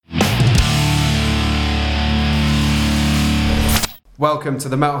Welcome to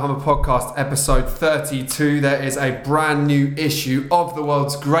the Metal Hammer Podcast, episode 32. There is a brand new issue of the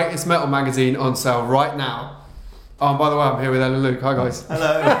world's greatest metal magazine on sale right now. Oh, and by the way, I'm here with Eleanor and Luke. Hi, guys.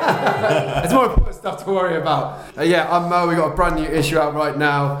 Hello. There's more important stuff to worry about. I'm Mel. We've got a brand new issue out right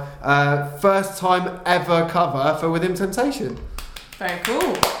now. First time ever cover for Within Temptation. Very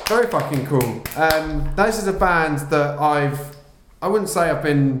cool. Very fucking cool. This is a band that I wouldn't say I've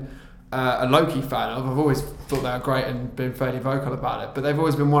been a low-key fan of. I've always thought they were great and been fairly vocal about it, but they've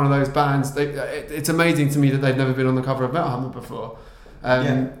always been one of those bands. It's amazing to me that they've never been on the cover of Metal Hammer before.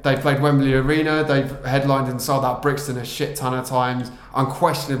 They played Wembley Arena, they've headlined and sold out Brixton a shit ton of times.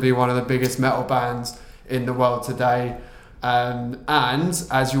 Unquestionably one of the biggest metal bands in the world today. And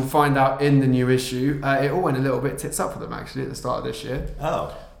as you'll find out in the new issue, it all went a little bit tits up for them actually at the start of this year.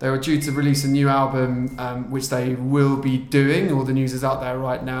 Oh. They were due to release a new album, which they will be doing. All the news is out there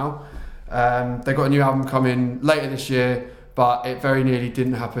right now. They got a new album coming later this year, but it very nearly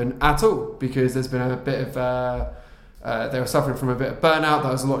didn't happen at all because there's been a bit of they were suffering from a bit of burnout.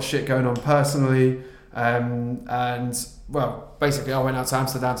 There was a lot of shit going on personally, and well, basically I went out to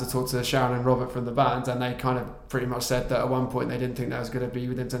Amsterdam to talk to Sharon and Robert from the band, and they kind of pretty much said that at one point they didn't think that was going to be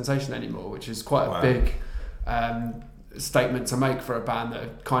Within Temptation anymore, which is quite a big statement to make for a band that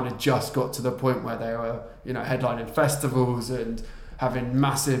had kind of just got to the point where they were, headlining festivals and having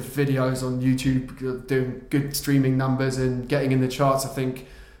massive videos on YouTube, doing good streaming numbers and getting in the charts. I think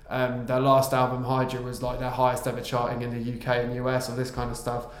their last album, Hydra, was like their highest ever charting in the UK and US, or this kind of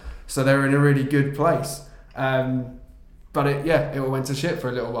stuff. So they were in a really good place. But it all went to shit for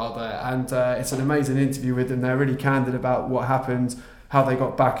a little while there. And it's an amazing interview with them. They're really candid about what happened, how they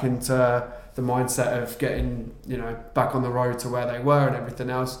got back into the mindset of getting, back on the road to where they were and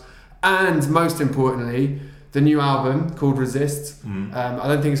everything else. And most importantly, the new album called Resist. I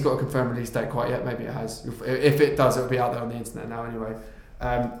don't think it's got a confirmed release date quite yet. Maybe it has. If it does, it'll be out there on the internet now anyway.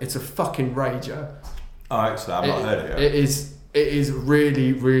 It's a fucking rager. Oh, actually, I've not heard of it. It is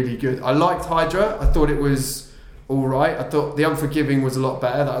really, really good. I liked Hydra. I thought it was alright. I thought The Unforgiving was a lot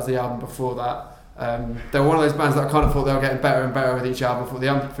better. That was the album before that. They were one of those bands that I kind of thought they were getting better and better with each album. I thought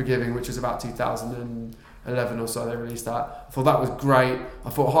The Unforgiving, which was about 2011 or so, they released that. I thought that was great. I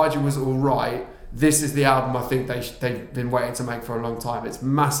thought Hydra was alright. This is the album I think they've been waiting to make for a long time. It's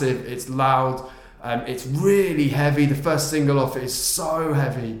massive, it's loud, it's really heavy. The first single off it is so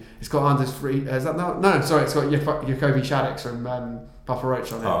heavy. It's got Anders Free. It's got Jacoby Shaddix from Papa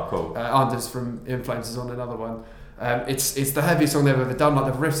Roach on it. Oh, cool. Anders from In Flames is on another one. It's the heaviest song they've ever done.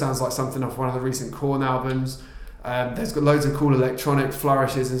 Like the riff sounds like something off one of the recent Korn albums. There's got loads of cool electronic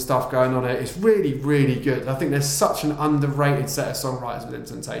flourishes and stuff going on it. It's really, really good. I think there's such an underrated set of songwriters within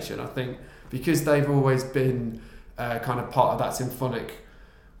Temptation. I think because they've always been kind of part of that symphonic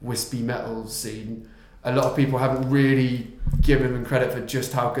wispy metal scene, a lot of people haven't really given them credit for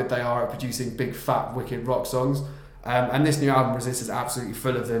just how good they are at producing big fat wicked rock songs, and this new album Resist is absolutely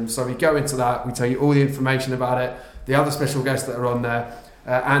full of them. So we go into that, we tell you all the information about it, the other special guests that are on there,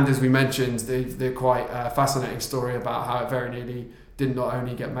 and as we mentioned, the quite fascinating story about how it very nearly did not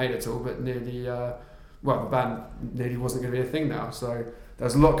only get made at all, but nearly the band nearly wasn't going to be a thing now. So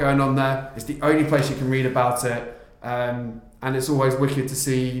there's a lot going on there. It's the only place you can read about it, and it's always wicked to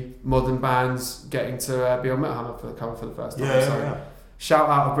see modern bands getting to be on Metal Hammer for the cover for the first time. Shout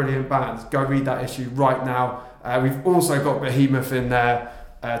out a brilliant band. Go read that issue right now. We've also got Behemoth in there,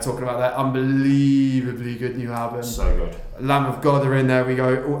 talking about their unbelievably good new album. So good. Lamb of God are in there. We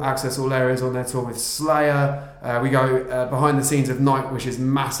go Access All Areas on their tour with Slayer. We go behind the scenes of Nightwish's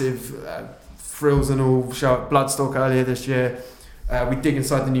massive Frills and All show at Bloodstock earlier this year. We dig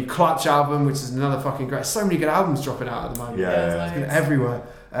inside the new Clutch album, which is another fucking great. So many good albums dropping out at the moment. Yeah. It's everywhere.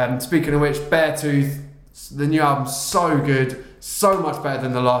 Speaking of which, Beartooth, the new album's so good, so much better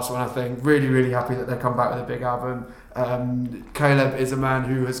than the last one. I think really, really happy that they come back with a big album. Caleb is a man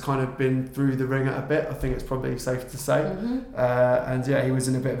who has kind of been through the ringer a bit. I think it's probably safe to say. And he was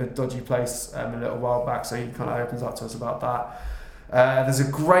in a bit of a dodgy place a little while back, so he kind of opens up to us about that. There's a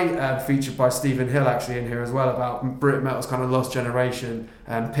great feature by Stephen Hill actually in here as well about Brit Metal's kind of lost generation,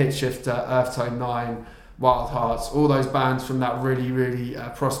 Pitch Shifter, Earth Tone 9, Wild Hearts, all those bands from that really, really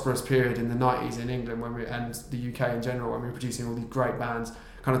prosperous period in the 90s in England and the UK in general, when we were producing all these great bands,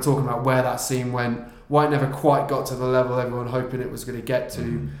 kind of talking about where that scene went, why it never quite got to the level everyone hoping it was going to get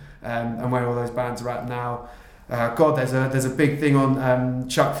to, and where all those bands are at now. There's a big thing on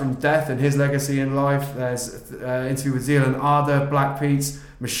Chuck from Death and his legacy in life. There's an interview with Zeal and Arda, Black Pete's,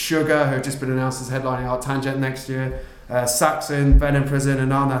 Meshuggah, who have just been announced as headlining Art Tangent next year, Saxon, Ben in Prison,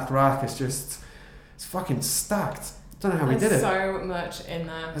 and Arnath Rak. It's fucking stacked. Don't know how we did it. So much in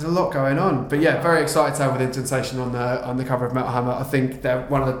there. There's a lot going on, but yeah, very excited to have Within Temptation on the cover of Metal Hammer. I think they're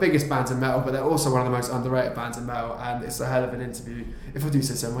one of the biggest bands in metal, but they're also one of the most underrated bands in metal, and it's a hell of an interview, if I do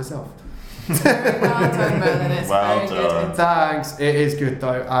say so myself. Well done, Merlin. It's very good. Thanks. It is good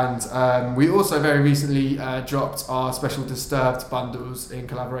though, and we also very recently dropped our special Disturbed bundles in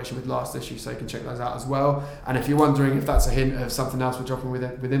collaboration with Last Issue, so you can check those out as well. And if you're wondering if that's a hint of something else we're dropping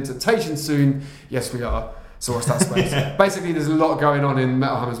Within Temptation soon, yes we are. So what's that space? Basically, there's a lot going on in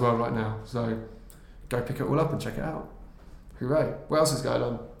Metal Hammer's world right now, so go pick it all up and check it out. Hooray! What else is going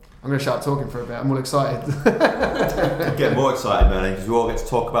on? I'm going to start talking for a bit. I'm all excited. Get more excited, Merlin, because we all get to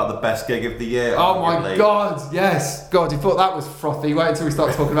talk about the best gig of the year. Oh my God! Yes, God, you thought that was frothy. Wait until we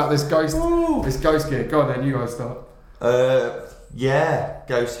start talking about this ghost gig. Go on then, you guys start. Yeah,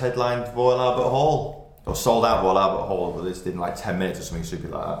 Ghost headlined Royal Albert Hall, or sold out Royal Albert Hall, but this did in like 10 minutes or something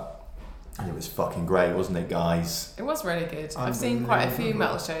stupid like that. And it was fucking great, wasn't it, guys? It was really good. I've seen quite a few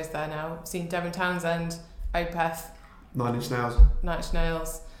metal shows there now. I've seen Devin Townsend, Opeth, Nine Inch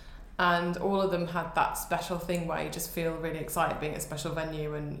Nails, and all of them had that special thing where you just feel really excited being at a special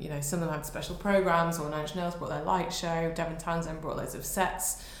venue, and you know, some of them had special programs, or Nine Inch Nails brought their light show, Devin Townsend brought loads of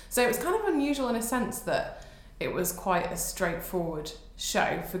sets. So it was kind of unusual in a sense that it was quite a straightforward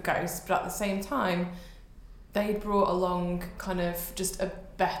show for Ghost, but at the same time they brought along kind of just a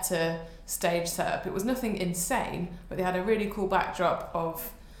better stage setup. It was nothing insane, but they had a really cool backdrop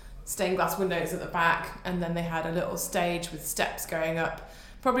of stained glass windows at the back, and then they had a little stage with steps going up.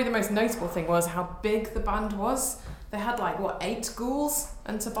 Probably the most notable thing was how big the band was. They had 8 ghouls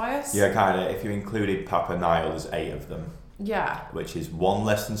and Tobias? Yeah, kind of. If you included Papa Nile, there's 8 of them. Yeah. Which is 1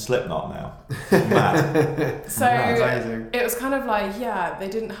 less than Slipknot now. Mad. So it was kind of they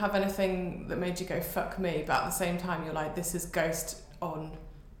didn't have anything that made you go, fuck me, but at the same time you're like, this is Ghost on...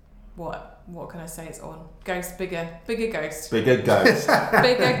 What can I say it's on? Ghost, bigger Ghost. Bigger Ghost.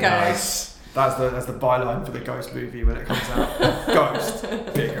 Bigger Ghost. That's the byline for the Ghost movie when it comes out. Ghost,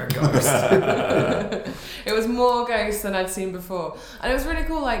 bigger Ghost. It was more Ghost than I'd seen before. And it was really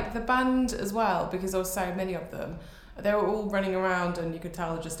cool, the band as well, because there were so many of them. They were all running around, and you could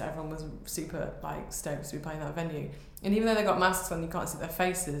tell just everyone was super stoked to be playing that venue. And even though they got masks on, you can't see their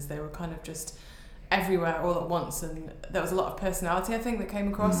faces, they were kind of just everywhere all at once, and there was a lot of personality I think that came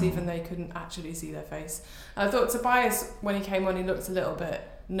across, even though you couldn't actually see their face. And I thought Tobias, when he came on, he looked a little bit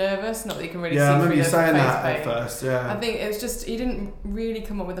nervous, not that you can really see I remember through you the saying face that paint. at first. I think it was just, he didn't really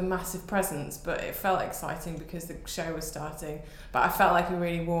come up with a massive presence, but it felt exciting because the show was starting. But I felt like he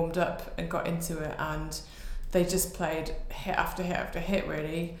really warmed up and got into it, and they just played hit after hit after hit,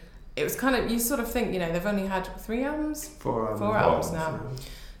 really. It was kind of, you sort of think, they've only had 3 albums? 4 albums now. Yeah.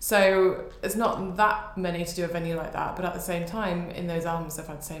 So it's not that many to do a venue like that, but at the same time, in those albums, they've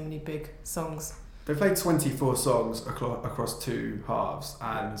had so many big songs. They played 24 songs across 2 halves,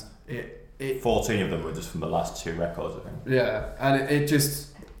 and it 14 of them were just from the last 2 records, I think. Yeah, and it just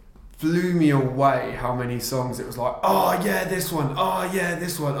blew me away how many songs it was oh yeah, this one, oh yeah,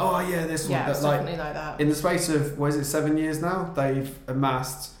 this one, oh yeah, this one. Yeah, it's definitely like that. In the space of, 7 years now, they've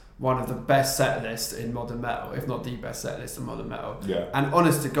amassed one of the best set lists in modern metal, if not the best set list in modern metal. Yeah. And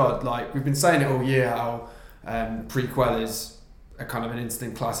honest to God, we've been saying it all year how Prequel is a kind of an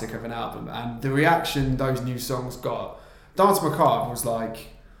instant classic of an album, and the reaction those new songs got. Dance Macabre was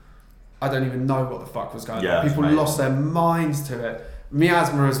I don't even know what the fuck was going on. People lost their minds to it.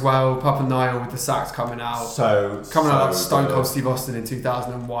 Miasma as well, Papa Nile with the sax coming out. Coming out like Stone Cold Steve Austin in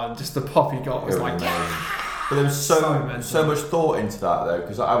 2001. Just the pop he got was But there was so much thought into that though,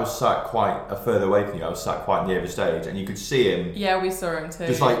 because I was sat quite further away from you. I was sat quite near the stage, and you could see him. Yeah, we saw him too.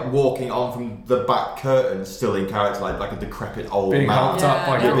 Just walking on from the back curtain, still in character, like a decrepit old being man. Helped up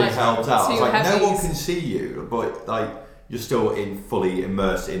by being helped out. I was heavies. no one can see you, but you're still fully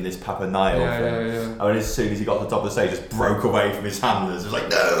immersed in this Papa Nile thing. Yeah. And as soon as he got to the top of the stage, just broke away from his handlers. It was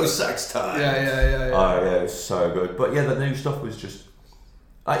no, sex time. Yeah. Oh yeah, it was so good. But yeah, the new stuff was just.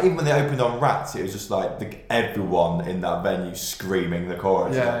 Even when they opened on Rats, it was just everyone in that venue screaming the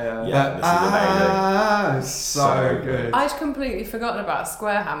chorus. Yeah, this is amazing. So good. I'd completely forgotten about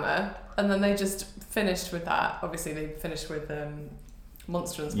Square Hammer, and then they just finished with that. Obviously, they finished with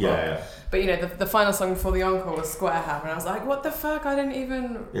Monster and Squad. Yeah. But the final song before the encore was Square Hammer, and I was like, what the fuck? I didn't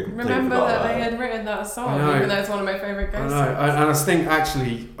even remember that they had written that song, even though it's one of my favourite Ghost songs. And I think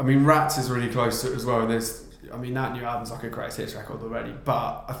actually, Rats is really close to it as well, and there's that new album's a greatest hits record already,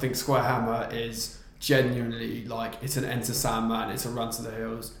 but I think Square Hammer is genuinely it's an Enter Sandman, it's a Run to the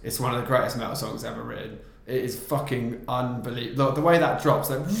Hills, it's one of the greatest metal songs ever written. It is fucking unbelievable. The way that drops,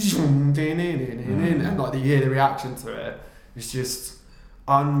 and you hear the reaction to it, it's just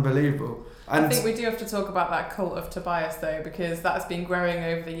unbelievable. And I think we do have to talk about that cult of Tobias though, because that's been growing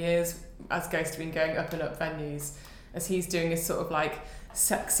over the years as Ghost have been going up and up venues, as he's doing his sort of like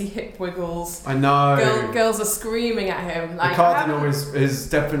sexy hip wiggles. I know. Girls are screaming at him. Like, the Cardinal is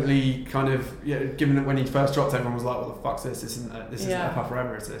definitely kind of, given that when he first dropped, everyone was like, "What the fuck's this? This isn't a Papa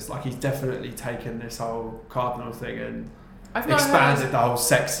Emeritus." Like, he's definitely taken this whole Cardinal thing and expanded the whole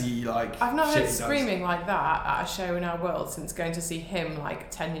sexy like. I've not shit heard he screaming like that at a show in our world since going to see him like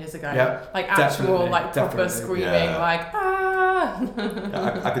 10 years ago. Yeah, like actual like proper screaming like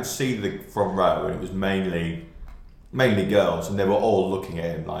ah. I could see the front row, and it was mainly girls, and they were all looking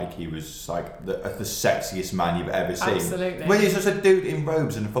at him like he was like the sexiest man you've ever seen. Absolutely. When he's just a dude in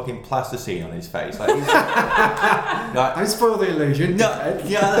robes and a fucking plasticine on his face, like, he's, don't spoil the illusion. Yeah,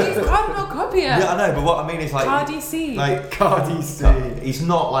 He's Cardinal Copia. Yeah, I know, but what I mean is like Cardi C. Like Cardi C. He's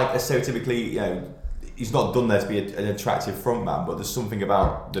not like a stereotypically, he's not done there to be an attractive frontman, but there's something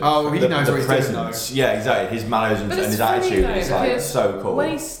about the presence. Yeah, exactly. His mannerisms and his attitude is like so cool.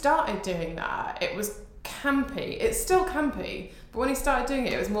 When he started doing that, it was campy. It's still campy, but when he started doing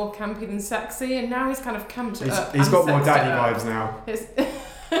it, it was more campy than sexy, and now he's kind of camped it up. He's got more daddy vibes now.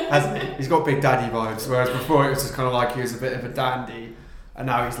 Hasn't he? He's got big daddy vibes, whereas before it was just kind of like he was a bit of a dandy, and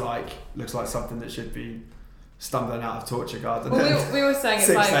now he's like, looks like something that should be stumbling out of torture garden. Well, we were saying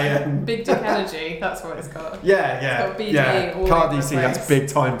it's like big dick energy. That's what it's got. Yeah. It's got BDE all Cardi over C, the that's place. big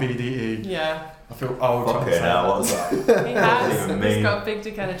time BDE. Yeah. I feel old. Okay, now what was that? He has. He's got big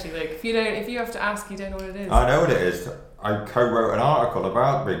dick energy. Like if you have to ask, you don't know what it is. I know what it is. I co-wrote an article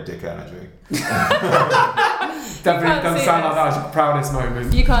about big dick energy. Definitely doesn't sound like that was your proudest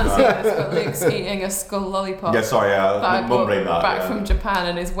moment. You can't see this, but Luke's eating a skull lollipop. Yeah, sorry, I was mumbling that. Back from Japan,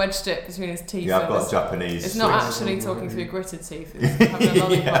 and he's wedged it between his teeth. Yeah, I've got Japanese. It's not actually talking through gritted teeth. It's having a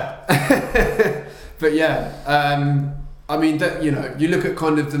lollipop. But I mean, you look at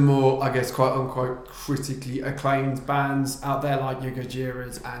kind of the more, I guess, quite unquote, critically acclaimed bands out there like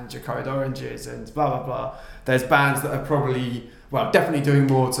Yugajiras and Jacode Oranges and blah, blah, blah. There's bands that are probably, definitely doing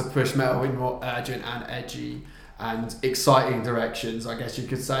more to push metal in more urgent and edgy and exciting directions, I guess you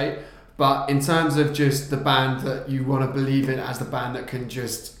could say. But in terms of just the band that you want to believe in as the band that can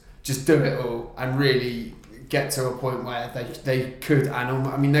just do it all and really get to a point where they could, and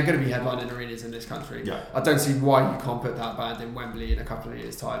I mean they're going to be headlining arenas in this country. Yeah. I don't see why you can't put that band in Wembley in a couple of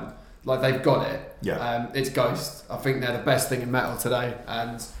years' time. Like, they've got it. Yeah. It's Ghost. I think they're the best thing in metal today.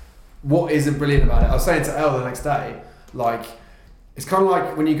 And what isn't brilliant about it, I was saying to Elle the next day, like, it's kind of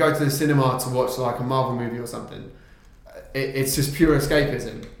like when you go to the cinema to watch like a Marvel movie or something. It's just pure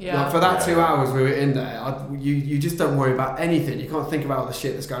escapism. Yeah. Like, for that 2 hours we were in there, you just don't worry about anything. You can't think about all the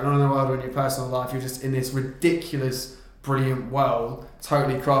shit that's going on in the world or in your personal life. You're just in this ridiculous, brilliant world,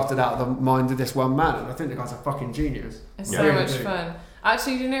 totally crafted out of the mind of this one man. And I think the guy's a fucking genius. It's so much fun.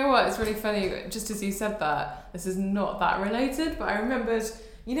 Actually, do you know what? It's really funny. Just as you said that, this is not that related, but I remembered.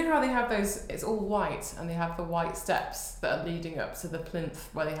 You know how they have those, it's all white, and they have the white steps that are leading up to the plinth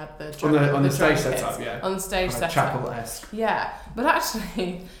where they had the on the stage setup, yeah. On the stage setup. Chapel-esque. Yeah, but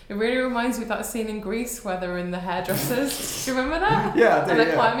actually, it really reminds me of that scene in Greece where they're in the hairdressers. Do you remember that? Yeah, I do, and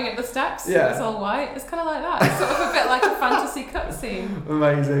they're climbing up the steps, yeah. It's all white. It's kind of like that. It's sort of a bit like a fantasy cutscene.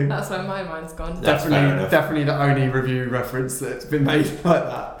 Amazing. That's where my mind's gone. Definitely the only review reference that's been made like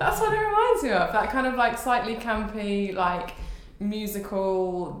that. That's what it reminds me of. That kind of like slightly campy, like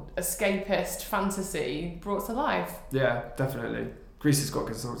musical, escapist fantasy brought to life. Yeah, definitely. Greece has got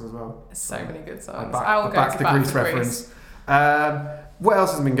good songs as well. So many good songs. I will back the Greece reference. What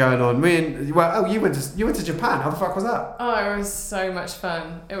else has been going on? You went to Japan. How the fuck was that? Oh, it was so much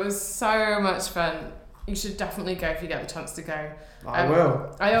fun. It was so much fun. You should definitely go if you get the chance to go. I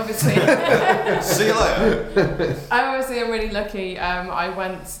will. I obviously see you later. I obviously am really lucky. I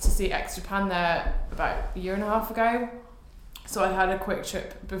went to see X Japan there about a year and a half ago. So I had a quick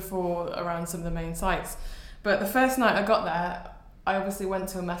trip before around some of the main sites. But the first night I got there, I obviously went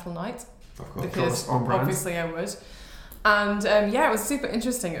to a metal night. Of course. Because obviously I would. And it was super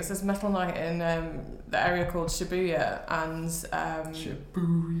interesting. It was this metal night in the area called Shibuya. And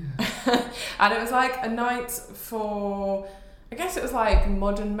Shibuya. and it was like a night for, I guess it was like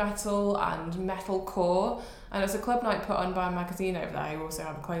modern metal and metalcore. And it was a club night put on by a magazine over there who also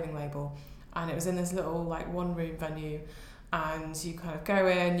have a clothing label. And it was in this little like one-room venue. And you kind of go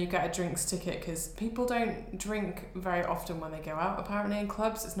in, you get a drinks ticket because people don't drink very often when they go out. Apparently in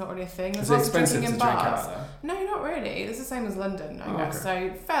clubs, it's not really a thing. Is it expensive to drink out there? No, not really. It's the same as London, I guess. Okay.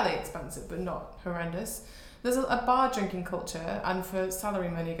 So fairly expensive, but not horrendous. There's a bar drinking culture, and for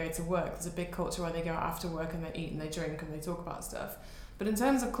salarymen who go to work, there's a big culture where they go out after work and they eat and they drink and they talk about stuff. But in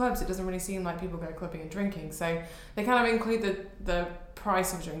terms of clubs, it doesn't really seem like people go clubbing and drinking. So they kind of include the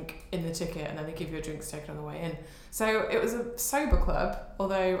price of a drink in the ticket, and then they give you a drink to take on the way in. So it was a sober club,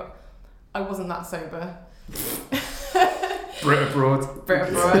 although I wasn't that sober. Brit abroad,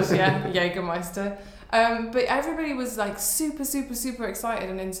 yeah, Jägermeister. But everybody was like super, super, super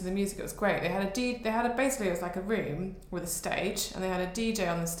excited and into the music. It was great. They had basically it was like a room with a stage, and they had a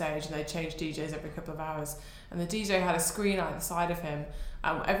DJ on the stage, and they changed DJs every couple of hours. And the DJ had a screen either side of him.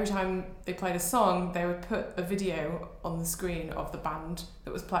 Every time they played a song, they would put a video on the screen of the band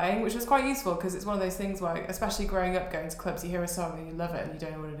that was playing, which was quite useful because it's one of those things where, especially growing up going to clubs, you hear a song and you love it and you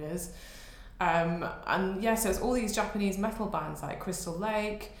don't know what it is. And yeah, so it's all these Japanese metal bands like Crystal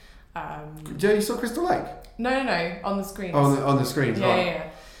Lake. Yeah, you saw Crystal Lake? No, on the screens. On the screens, yeah, right. Yeah.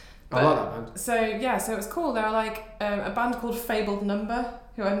 I like that band. So yeah, so it was cool. They were like a band called Fabled Number,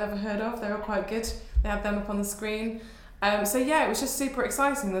 who I'd never heard of. They were quite good. They had them up on the screen. So yeah, it was just super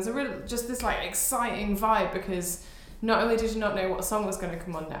exciting. There's just this like exciting vibe because not only did you not know what song was going to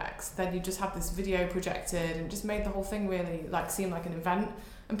come on next, then you just had this video projected and just made the whole thing really like seem like an event.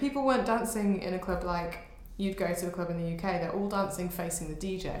 And people weren't dancing in a club like you'd go to a club in the UK. They're all dancing facing the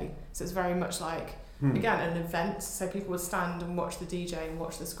DJ. So it's very much like, again, an event. So people would stand and watch the DJ and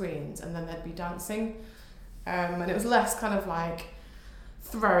watch the screens, and then they'd be dancing. And it was less kind of like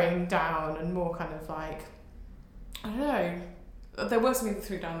throwing down and more kind of like, I don't know. There was something that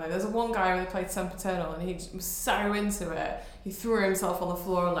threw down though. There's one guy who played Sempiternal, and he was so into it. He threw himself on the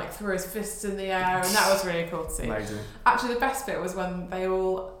floor and like threw his fists in the air, and that was really cool to see. Amazing. Actually, the best bit was when they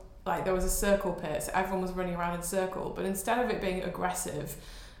all, like, there was a circle pit, so everyone was running around in a circle, but instead of it being aggressive,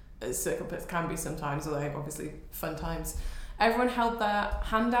 as circle pits can be sometimes, although obviously fun times, everyone held their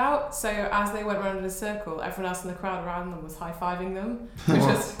hand out, so as they went around in a circle, everyone else in the crowd around them was high-fiving them, which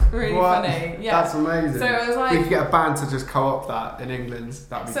was really funny. Yeah. That's amazing. So it was like, we could get a band to just co-op that in England.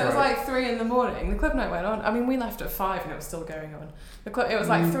 That'd be great. So it was like 3 a.m. The club night went on. I mean, we left at 5 and it was still going on. It was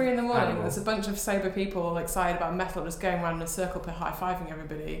like 3 a.m. There's a bunch of sober people all excited about metal just going around in a circle pit high-fiving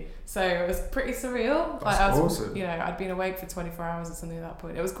everybody. So it was pretty surreal. That's awesome. You know, I'd been awake for 24 hours or something at that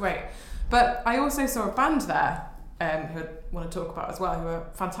point. It was great. But I also saw a band there who I want to talk about as well, who are a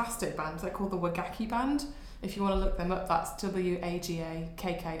fantastic band. They're called the Wagakki Band. If you want to look them up, that's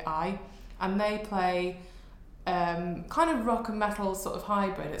Wagakki. And they play kind of rock and metal sort of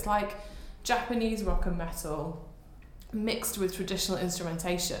hybrid. It's like Japanese rock and metal mixed with traditional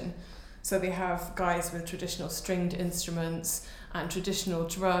instrumentation. So they have guys with traditional stringed instruments and traditional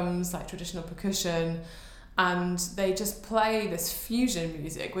drums, like traditional percussion, and they just play this fusion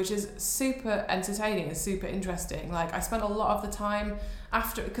music, which is super entertaining and super interesting. Like, I spent a lot of the time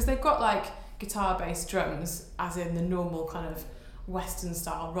after, because they've got like guitar-based drums, as in the normal kind of Western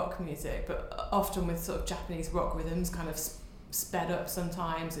style rock music, but often with sort of Japanese rock rhythms kind of sped up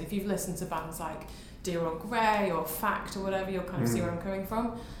sometimes. If you've listened to bands like Dear Old Grey or Fact or whatever, you'll kind of see where I'm coming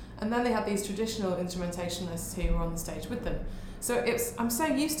from. And then they had these traditional instrumentalists who were on the stage with them. So I'm so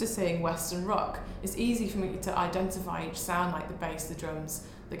used to seeing Western rock, it's easy for me to identify each sound, like the bass, the drums,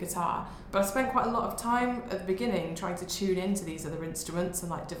 the guitar. But I spent quite a lot of time at the beginning trying to tune into these other instruments and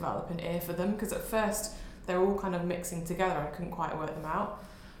like develop an ear for them, because at first they were all kind of mixing together. I couldn't quite work them out.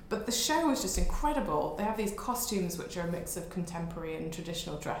 But the show was just incredible. They have these costumes which are a mix of contemporary and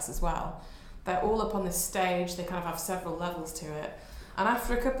traditional dress as well. They're all up on this stage. They kind of have several levels to it. And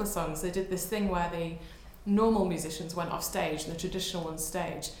after a couple of songs, they did this thing where the normal musicians went off stage and the traditional ones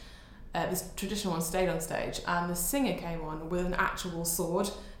stayed on stage, and the singer came on with an actual sword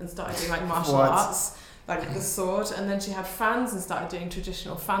and started doing like martial arts, like the sword, and then she had fans and started doing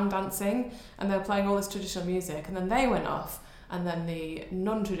traditional fan dancing, and they were playing all this traditional music, and then they went off, and then the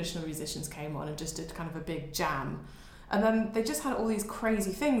non-traditional musicians came on and just did kind of a big jam. And then they just had all these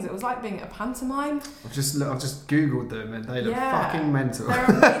crazy things. It was like being at a pantomime. I've just Googled them and they look fucking mental. They're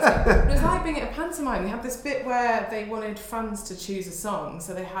amazing. It was like being at a pantomime. They had this bit where they wanted fans to choose a song.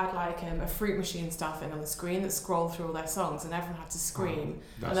 So they had like a fruit machine style thing on the screen that scrolled through all their songs, and everyone had to scream.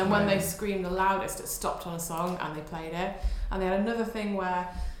 And then when they screamed the loudest, it stopped on a song and they played it. And they had another thing where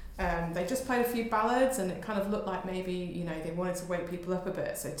they just played a few ballads, and it kind of looked like maybe, you know, they wanted to wake people up a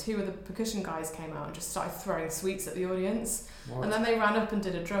bit. So 2 of the percussion guys came out and just started throwing sweets at the audience. What? And then they ran up and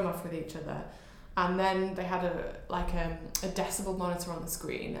did a drum off with each other. And then they had a decibel monitor on the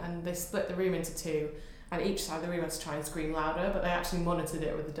screen, and they split the room into 2. And each side of the room had to try and scream louder, but they actually monitored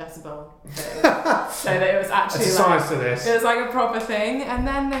it with the decibel thing. So that it was actually it was like a proper thing. And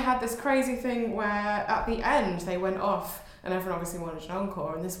then they had this crazy thing where at the end they went off, and everyone obviously wanted an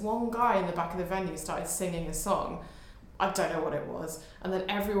encore, and this one guy in the back of the venue started singing a song. I don't know what it was. And then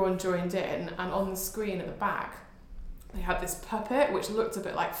everyone joined in, and on the screen at the back they had this puppet which looked a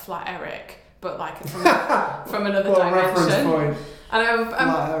bit like Flat Eric, but like from another dimension. And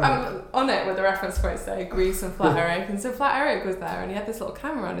I'm on it with the reference points there, Grease and Flat Eric. And so Flat Eric was there and he had this little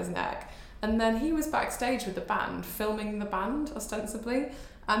camera on his neck. And then he was backstage with the band, filming the band, ostensibly.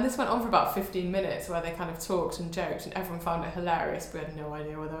 And this went on for about 15 minutes where they kind of talked and joked and everyone found it hilarious, but we had no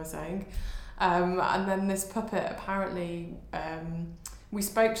idea what they were saying. And then this puppet, apparently, we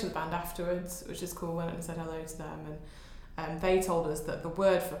spoke to the band afterwards, which is cool, went and said hello to them. And they told us that the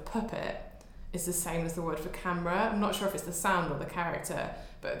word for puppet is the same as the word for camera. I'm not sure if it's the sound or the character,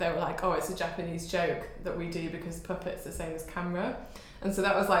 but they were like, oh, it's a Japanese joke that we do because puppet's the same as camera. And so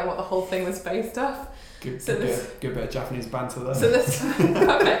that was like what the whole thing was based off. Good bit of Japanese banter there. So this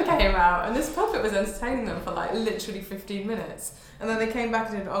puppet came out, and this puppet was entertaining them for like literally 15 minutes. And then they came back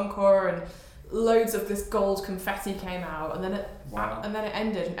and did an encore, and loads of this gold confetti came out, and then it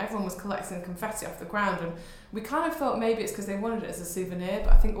ended, and everyone was collecting confetti off the ground. And we kind of thought maybe it's because they wanted it as a souvenir,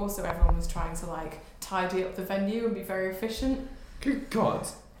 but I think also everyone was trying to like tidy up the venue and be very efficient. Good God.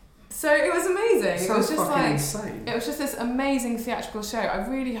 So it was amazing. It was just like insane. It was just this amazing theatrical show. I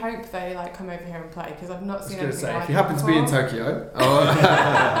really hope they like come over here and play because I've not seen anything like it. If you happen to be in Tokyo,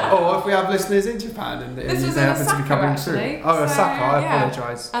 or if we have listeners in Japan and they happen to be coming through. Oh, Osaka, I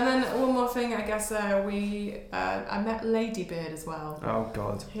apologise. And then one more thing, I guess I met Lady Beard as well. Oh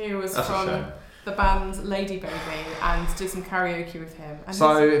God. Who was from the band Lady Baby, and did some karaoke with him. And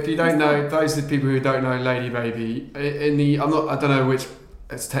so if you don't know, those are the people who don't know Lady Baby. I don't know which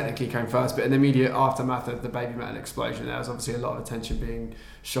it's technically came first, but in the immediate aftermath of the Babymetal explosion, there was obviously a lot of attention being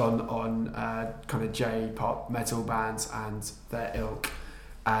shone on kind of J-pop metal bands and their ilk.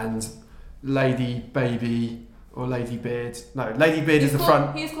 And Lady Baby or Lady Beard, Lady Beard is the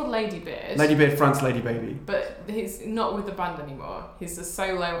front. He's called Lady Beard. Lady Beard fronts Lady Baby. But he's not with the band anymore. He's a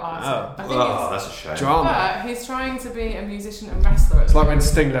solo artist. That's a shame. Drama. But he's trying to be a musician and wrestler. It's like when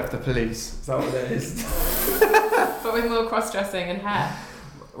Sting left the Police. Is that what it is? But with more cross-dressing and hair.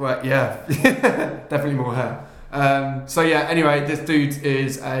 Well, yeah, definitely more hair. Anyway, this dude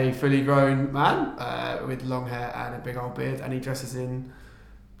is a fully grown man with long hair and a big old beard, and he dresses in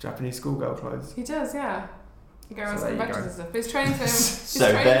Japanese schoolgirl clothes. He does, yeah. He goes around some conventions and stuff. But he's training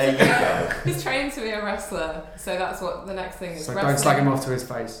to He's training to be a wrestler, so that's what the next thing is. So don't slag him off to his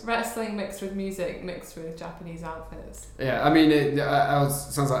face. Wrestling mixed with music, mixed with Japanese outfits. Yeah, I mean, it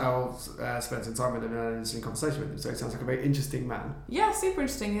sounds like Al spent some time with him and had an interesting conversation with him, so he sounds like a very interesting man. Yeah, super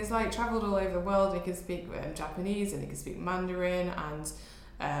interesting. He's like travelled all over the world. He can speak Japanese and he can speak Mandarin,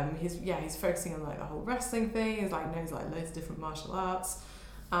 and he's focusing on like the whole wrestling thing. He's like knows like loads of different martial arts.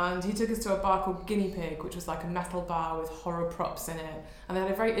 And he took us to a bar called Guinea Pig, which was like a metal bar with horror props in it. And they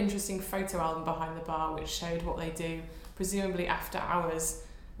had a very interesting photo album behind the bar which showed what they do, presumably after hours,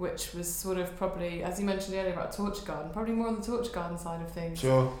 which was sort of probably, as you mentioned earlier about Torture Garden, probably more on the Torture Garden side of things.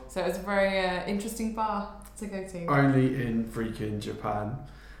 Sure. So it was a very interesting bar to go to. Only in freaking Japan.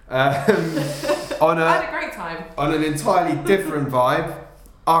 I had a great time. On an entirely different vibe,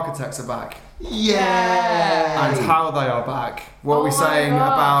 Architects are back. Yeah! And how they are back. What are we saying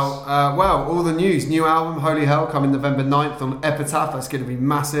about, all the news. New album, Holy Hell, coming November 9th on Epitaph. That's going to be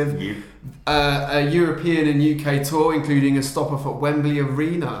massive. Yep. A European and UK tour, including a stop off at Wembley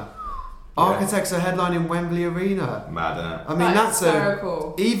Arena. Yeah. Architects are headlining Wembley Arena. Mad, isn't it? I mean, that's so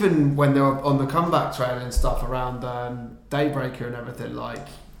cool. Even when they were on the comeback trail and stuff around Daybreaker and everything, like,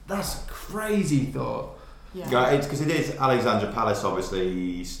 that's a crazy thought. Yeah, it's because it is Alexandra Palace,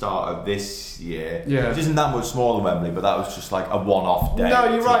 obviously, start of this year. Yeah. Which isn't that much smaller than Wembley, but that was just like a one-off day.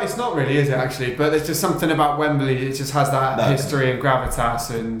 No, you're right, it's not really, is it, actually? But there's just something about Wembley, it just has that history and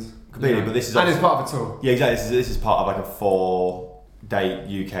gravitas and... Completely, but this is... And it's part of a tour. Yeah, exactly. This is part of like a 4-date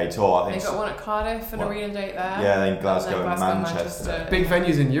UK tour, I think. They got one at Cardiff, an arena date there. Yeah, then Glasgow and Manchester. Big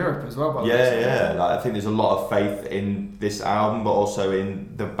venues in Europe as well, by the way. Yeah. Like, I think there's a lot of faith in this album, but also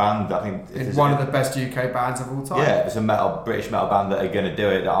in the band. I think it's one of the best UK bands of all time. Yeah, there's a British metal band that are going to do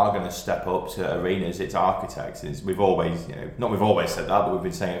it, that are going to step up to arenas. It's Architects. We've always said that, but we've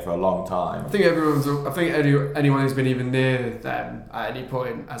been saying it for a long time. I think anyone who's been even near them at any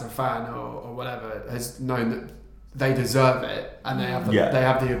point as a fan or whatever has known that they deserve it and they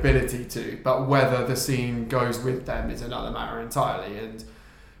have the ability to, but whether the scene goes with them is another matter entirely. And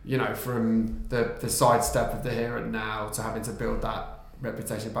from the sidestep of the here and now to having to build that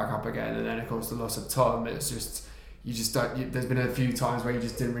reputation back up again, and then of course the loss of Tom, it's just there's been a few times where you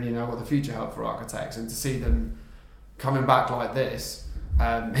just didn't really know what the future held for Architects, and to see them coming back like this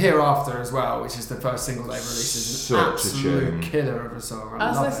Hereafter as well, which is the first single they've released, is an absolute killer of a song. I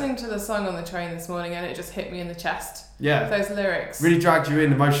was listening to the song on the train this morning and it just hit me in the chest. Yeah, those lyrics really dragged you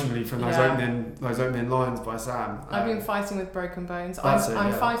in emotionally from those opening lines by Sam. I've been fighting with broken bones.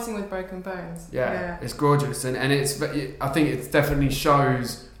 I'm fighting with broken bones. Yeah, it's gorgeous, and I think it definitely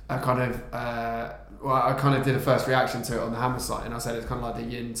shows a kind of. I kind of did a first reaction to it on the Hammer site, and I said it's kind of like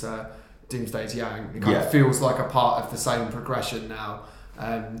the yin to Doomsday's Yang. It kind of feels like a part of the same progression now.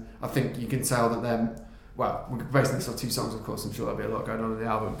 I think you can tell that them. Well, we're basing this on 2 songs, of course. I'm sure there'll be a lot going on in the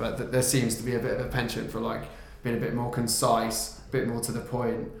album, but there seems to be a bit of a penchant for like being a bit more concise, a bit more to the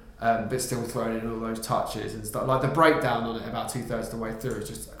point, but still throwing in all those touches and stuff. Like the breakdown on it, about 2/3 of the way through, is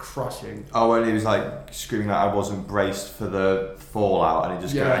just crushing. Oh, and he was like screaming that I wasn't braced for the fallout, and he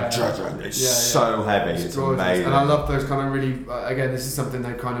just going, it's so heavy, it's amazing. And I love those kind of really, again, this is something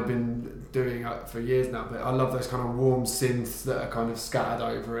they've kind of been doing for years now, but I love those kind of warm synths that are kind of scattered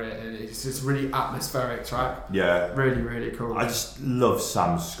over it, and it's just really atmospheric track. Yeah, really, really cool. I just love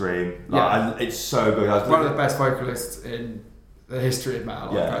Sam's scream. It's so good. One of the best vocalists in the history of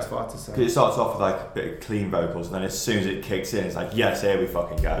metal. That's far to say. Because it starts off with like a bit of clean vocals, and then as soon as it kicks in, it's like, yes, here we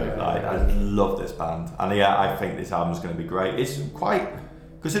fucking go. I love this band, and I think this album's going to be great. It's quite,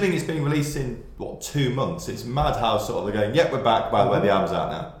 considering it's been released in 2 months. It's mad how sort of they're going, we're back. By the way, the album's out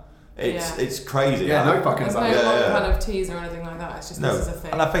now. It's crazy. Yeah, no fucking about it. There's no kind of tease or anything like that. It's just this is a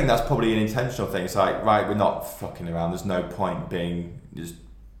thing. And I think that's probably an intentional thing. It's like, right, we're not fucking around. There's no point being just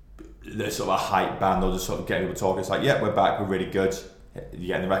sort of a hype band or just sort of getting people talking. It's like, we're back. We're really good. You're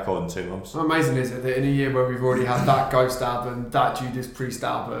getting the record in 2 months. How amazing is it that in a year where we've already had that Ghost album, that Judas Priest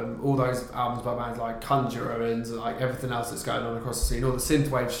album, all those albums by bands like Conjure and like everything else that's going on across the scene, all the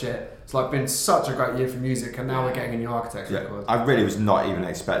synthwave shit, it's like been such a great year for music, and now we're getting a new Architects record. I really was not even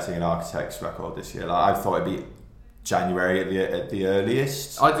expecting an Architects record this year. Like, I thought it'd be January at the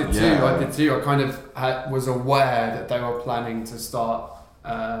earliest. I did too. I kind of was aware that they were planning to start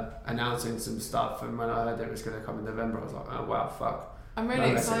announcing some stuff, and when I heard it was going to come in November, I was like, oh wow, fuck. I'm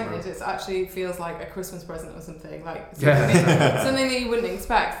really excited. It actually feels like a Christmas present or something, like something that you wouldn't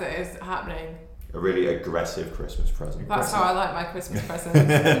expect that is happening. A really aggressive Christmas present. That's how I like my Christmas presents.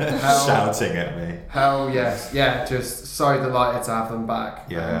 Shouting at me. Hell yes. Yeah, just so delighted to have them back.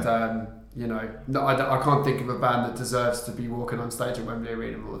 Yeah. And I can't think of a band that deserves to be walking on stage at Wembley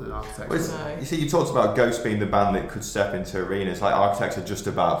Arena more than Architects. Well, you see, you talked about Ghost being the band that could step into arenas. Like, Architects are just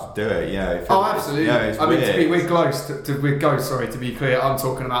about to do it. Absolutely. I mean, to be with Ghost, to be clear, I'm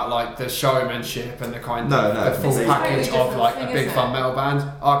talking about like the showmanship and the kind of the full package of like a big fun metal band.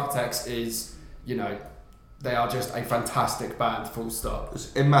 Architects is, they are just a fantastic band. Full stop.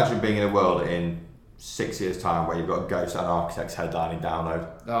 Just imagine being in a world in 6 years' time where you've got Ghost and Architects headlining Download.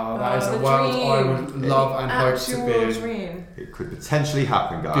 Oh, that is a world I would love and hope to be in. Dream. It could potentially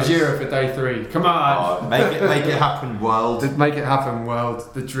happen, guys. Gajira for day 3. Come on! Make it happen, world. Make it happen,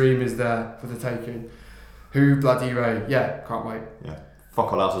 world. The dream is there for the taking. Who bloody Ray? Yeah, can't wait. Yeah.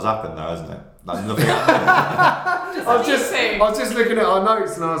 Fuck all else has happened though, hasn't it? Like, nothing happened. I was just looking at our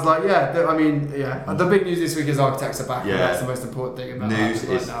notes and I was like, the big news this week is Architects are back. Yeah. That's the most important thing about news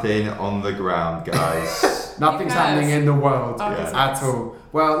is now. Thin on the ground, guys. Nothing's happening in the world at all.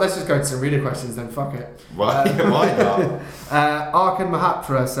 Well, let's just go to some reader questions then. Fuck it. Why not? Arkan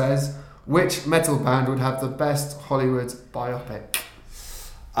Mahapra says, which metal band would have the best Hollywood biopic?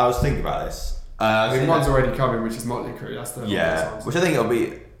 I was thinking about this. One's already coming, which is Motley Crue. That's the which I think it'll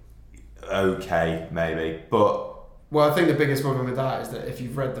be okay, maybe, but I think the biggest problem with that is that if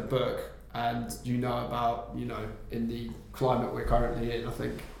you've read the book and you know about in the climate we're currently in, I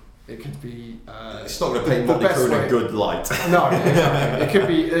think it could be it's not going to paint Motley Crue in a good light. No, exactly. It could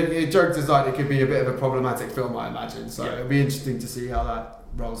be jokes aside, it could be a bit of a problematic film, I imagine, so it'll be interesting to see how that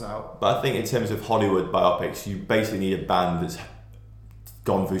rolls out. But I think in terms of Hollywood biopics, you basically need a band that's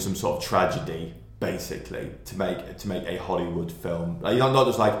gone through some sort of tragedy, basically, to make a Hollywood film. Like, you're not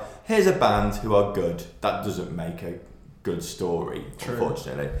just like, here's a band who are good. That doesn't make a good story,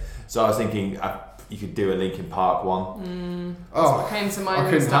 unfortunately. So I was thinking you could do a Linkin Park one. That's what came to mind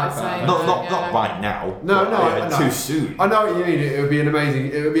when you started saying not right now. No, too soon. I know what you mean. It would be an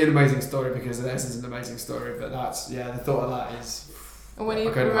amazing story because this is an amazing story. But that's the thought of that is. And when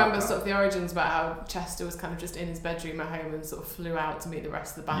you remember sort of the origins about how Chester was kind of just in his bedroom at home and sort of flew out to meet the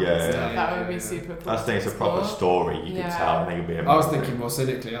rest of the band and stuff, that would be super cool. I think it's a proper story you could tell. I think it'd be amazing. I was thinking more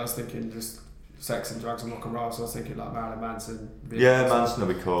cynically. I was thinking just sex and drugs and rock and roll. So I was thinking like Marilyn Manson. Manson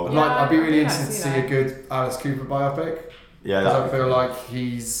would be cool. I'd be really interested to see a good Alice Cooper biopic. Yeah, because I feel like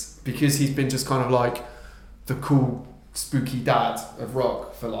he's been just kind of like the cool spooky dad of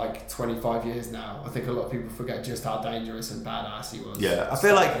rock for like 25 years now. I think a lot of people forget just how dangerous and badass he was. Yeah, I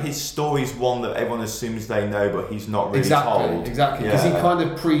feel like his story's one that everyone assumes they know, but he's not really told. Exactly, because he kind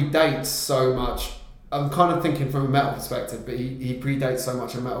of predates so much. I'm kind of thinking from a metal perspective, but he predates so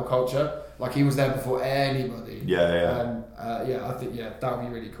much of metal culture. Like, he was there before anybody. I think that would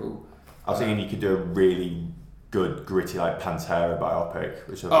be really cool. I was thinking you could do a really good, gritty, like Pantera biopic,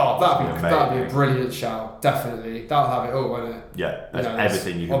 which that'd be a brilliant shout. Definitely, that'll have it all, won't it? Yeah, that's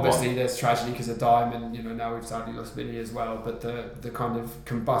everything you can obviously want. There's tragedy because of Dime, and now we've sadly lost Vinny as well. But the kind of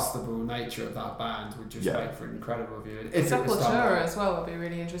combustible nature of that band would just make for an incredible view. Sepultura as well would be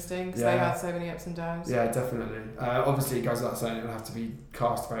really interesting because they had so many ups and downs. Yeah, definitely. Obviously, it goes without saying it would have to be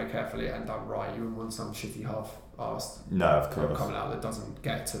cast very carefully and done right. You wouldn't want some shitty half-assed coming out that doesn't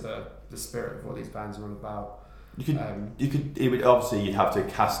get to the spirit of what these bands are all about. You'd have to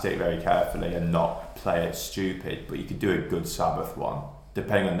cast it very carefully and not play it stupid, but you could do a good Sabbath one.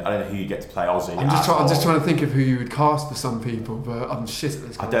 Depending on, I don't know who you get to play Ozzy. I'm just trying to think of who you would cast for some people, but I'm shit at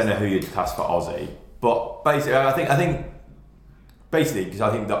this. I don't know who you'd cast for Ozzy, but basically, I think because I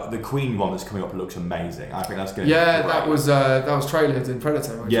think the Queen one that's coming up looks amazing. I think that's going to be great. that was trailered in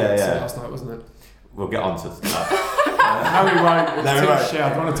Predator. Last night, wasn't it? We'll get on to that. No, we won't. It's too shit. I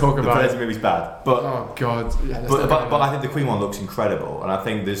don't want to talk about it. The Predator movie's bad, but oh god. Yeah, but I think the Queen one looks incredible, and I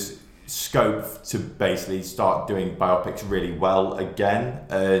think there's scope to basically start doing biopics really well again.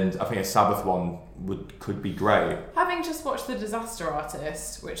 And I think a Sabbath one could be great. Having just watched The Disaster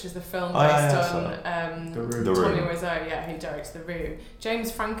Artist, which is the film based on The Room. Tommy Wiseau, who directed The Room.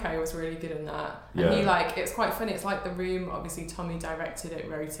 James Franco was really good in that, and it's quite funny. It's like The Room. Obviously, Tommy directed it,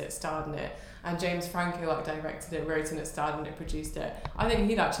 wrote it, starred in it. And James Franco directed it, wrote in it, starred in it, produced it. I think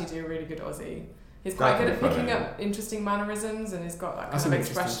he'd actually do a really good Ozzy. He's quite good at picking up interesting mannerisms, and he's got that kind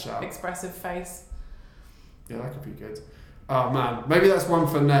of expressive face. Yeah, that could be good. Oh man, maybe that's one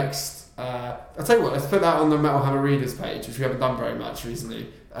for next. I'll tell you what, let's put that on the Metal Hammer Readers page, which we haven't done very much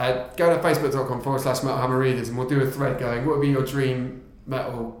recently. Go to facebook.com/Metal Hammer Readers, and we'll do a thread going, what would be your dream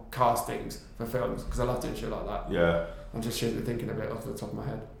metal castings for films? Because I love doing shit like that. Yeah. I'm just thinking of it off the top of my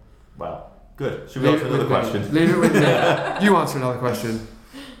head. Well. Good. Should we answer another question? Leave it with me. You answer another question.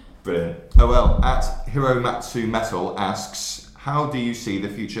 Brilliant. Oh well, at Hiromatsu Metal asks, how do you see the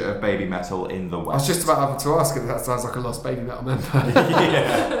future of Babymetal in the West? I was just about to ask if that sounds like a lost Babymetal member.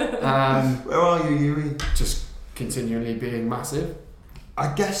 Where are you, Yuri? Just continually being massive.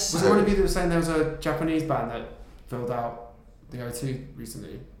 I guess. Was it one of you that was saying there was a Japanese band that filled out the O2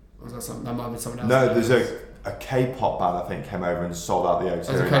 recently? Or was that something? That might have been someone else. No, there's a K-pop band I think came over and sold out the O2.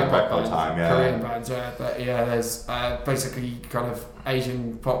 There's a K-pop band, time, Korean band, but there's basically kind of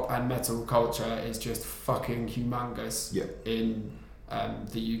Asian pop and metal culture is just fucking humongous in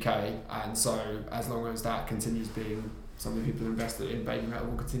the UK, and so as long as that continues being something people invested in, Babymetal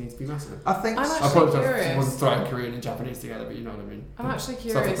will continue to be massive. I think. I'm actually curious. I wasn't throwing Korean and Japanese together, but you know what I mean. I'm actually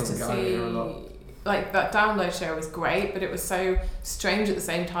curious to see. Like, that download show was great, but it was so strange at the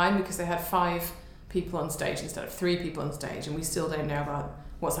same time because they had 5 people on stage instead of 3 people on stage, and we still don't know about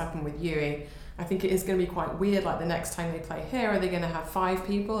what's happened with Yui. I think it is going to be quite weird. Like, the next time they play here, are they going to have 5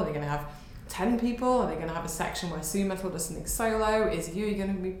 people? Are they going to have 10 people? Are they going to have a section where Sue Metal does something solo? Is Yui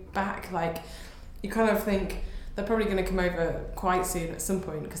going to be back? Like, you kind of think they're probably going to come over quite soon at some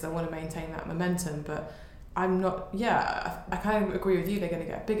point because they want to maintain that momentum, but I'm not. I kind of agree with you. They're going to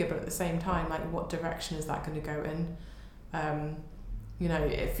get bigger, but at the same time, like, what direction is that going to go in?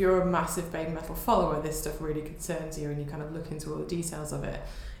 If you're a massive Babymetal follower, this stuff really concerns you, and you kind of look into all the details of it.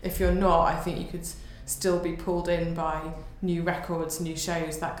 If you're not, I think you could still be pulled in by new records, new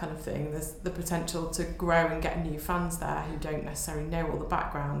shows, that kind of thing. There's the potential to grow and get new fans there who don't necessarily know all the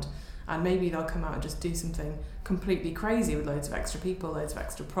background, and maybe they'll come out and just do something completely crazy with loads of extra people, loads of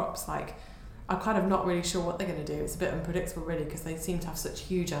extra props. Like, I'm kind of not really sure what they're going to do. It's a bit unpredictable, really, because they seem to have such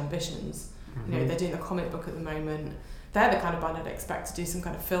huge ambitions. Mm-hmm. They're doing a comic book at the moment. They're the kind of band I'd expect to do some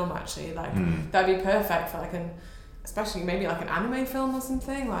kind of film, actually. Like, that'd be perfect for especially maybe like an anime film or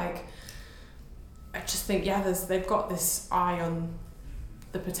something. Like, I just think, they've got this eye on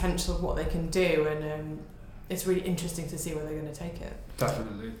the potential of what they can do, and it's really interesting to see where they're going to take it.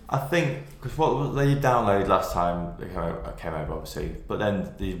 Definitely. I think, because what they downloaded last time, they came over obviously, but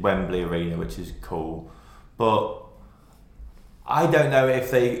then the Wembley Arena, which is cool, but I don't know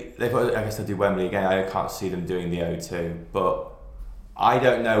if I guess they'll do Wembley again. I can't see them doing the O2, but I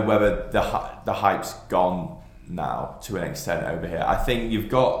don't know whether the hype's gone now to an extent over here. I think you've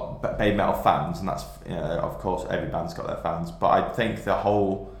got Babymetal fans, and that's, of course every band's got their fans, but I think the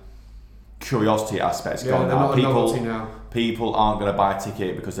whole curiosity aspect's gone they're now. not a novelty now. People aren't going to buy a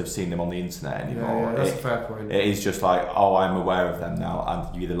ticket because they've seen them on the internet anymore. Yeah, that's a fair point. It is just like, oh, I'm aware of them now,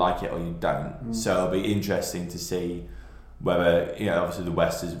 and you either like it or you don't. So it'll be interesting to see whether, obviously the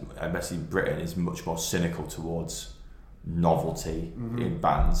West is, especially Britain, is much more cynical towards novelty in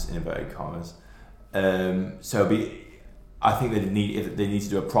bands, in inverted commas. So it'll be, I think they need to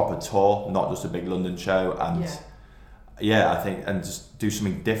do a proper tour, not just a big London show, and I think, and just do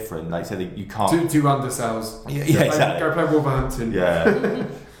something different. Like say that you can't do undersells. Exactly. Go play Wolverhampton. Yeah,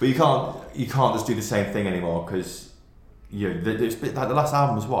 but you can't just do the same thing anymore because it's like the last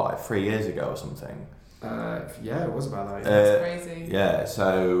album was what, like 3 years ago or something. It was about that. That's crazy. Yeah,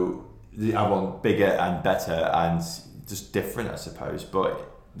 so I want bigger and better and just different, I suppose. But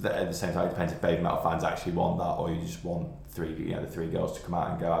at the same time, it depends if Babymetal fans actually want that, or you just want the three girls to come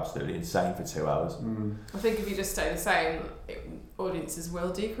out and go absolutely insane for 2 hours. I think if you just stay the same, audiences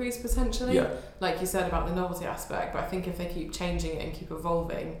will decrease potentially. Yeah. Like you said about the novelty aspect, but I think if they keep changing it and keep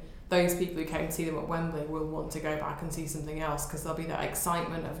evolving, those people who came to see them at Wembley will want to go back and see something else because there'll be that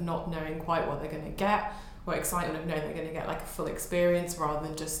excitement of not knowing quite what they're going to get, or excitement of knowing they're going to get like a full experience rather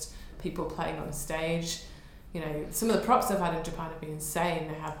than just people playing on a stage. Some of the props they've had in Japan have been insane.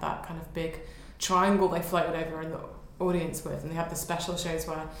 They had that kind of big triangle they floated over in the audience with, and they have the special shows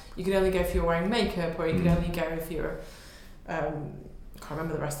where you could only go if you're wearing makeup, or you could only go if you're I can't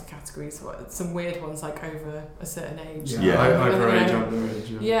remember the rest of the categories, some weird ones like over a certain age. Over age.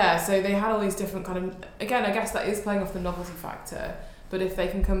 Yeah, so they had all these different kind of, again, I guess that is playing off the novelty factor, but if they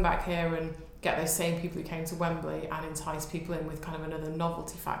can come back here and get those same people who came to Wembley and entice people in with kind of another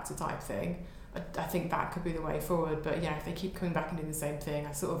novelty factor type thing, I think that could be the way forward. But yeah, if they keep coming back and doing the same thing,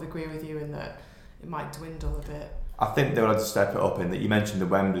 I sort of agree with you in that it might dwindle a bit. I think they will have to step it up in that. You mentioned the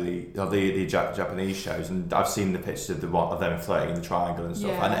Wembley, the Japanese shows, and I've seen the pictures of them floating in the triangle and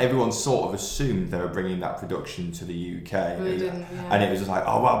stuff, and everyone sort of assumed they were bringing that production to the UK, and it was just like,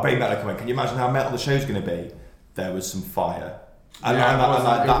 oh wow, Babymetal coming. Can you imagine how metal the show's going to be? There was some fire, and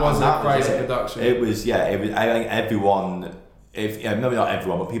it was a crazy production. It was, I think everyone, maybe not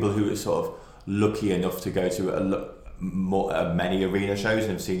everyone, but people who were sort of lucky enough to go to many arena shows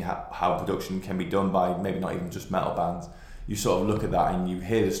and have seen how production can be done by maybe not even just metal bands. You sort of look at that and you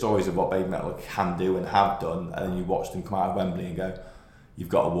hear the stories of what Babymetal can do and have done, and then you watch them come out of Wembley and go, you've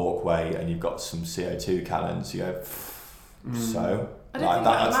got a walkway and you've got some CO2 cannons. You go, so I don't think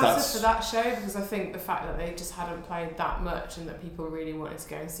that matters for that show, because I think the fact that they just hadn't played that much and that people really wanted to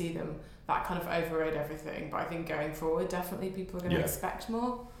go and see them, that kind of overrode everything. But I think going forward, definitely people are going to expect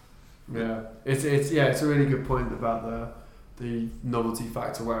more. Yeah, it's a really good point about the novelty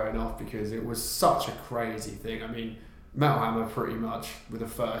factor wearing off, because it was such a crazy thing. I mean, Metal Hammer pretty much were the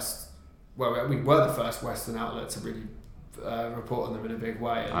first. Well, we were the first Western outlet to really report on them in a big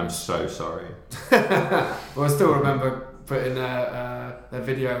way. I'm so sorry. Well, I still remember putting their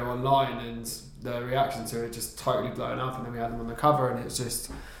video online and the reaction to it just totally blowing up, and then we had them on the cover, and it's just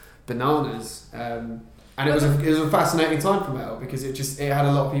bananas. And it was a fascinating time for metal, because it had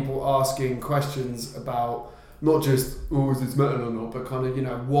a lot of people asking questions about not just is this metal or not, but kind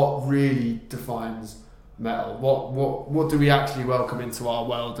of what really defines metal. What do we actually welcome into our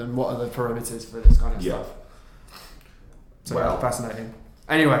world, and what are the parameters for this kind of stuff? So fascinating.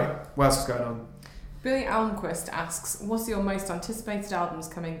 Anyway, what else is going on? Billy Almquist asks, what's your most anticipated albums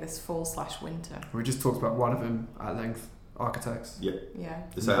coming this fall/winter? We just talked about one of them at length. Architects. Yeah.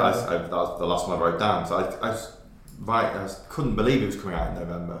 So Yeah. that was the last one I wrote down. So I couldn't believe it was coming out in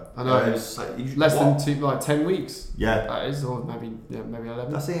November. I know. It was less than 10 weeks. Yeah. That is, or maybe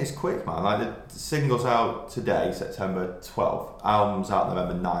 11. I think it's quick, man. Like the single's out today, September 12th. Album's out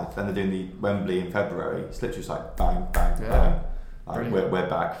November 9th. Then they're doing the Wembley in February. It's literally just like bang, bang, bang. Like, we're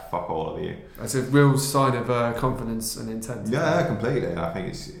back. Fuck all of you. That's a real sign of confidence and intent. Yeah, completely. I think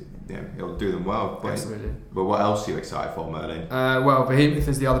it's. It'll do them well. But, absolutely. But what else are you excited for, Merlin? Well, Behemoth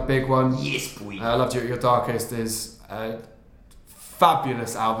is the other big one. Yes, boy. I Loved You at Your Darkest is a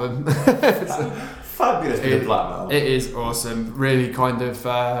fabulous album. Fabulous bit of black metal. It is awesome. Really kind of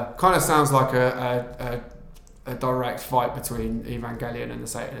sounds like a direct fight between Evangelion and the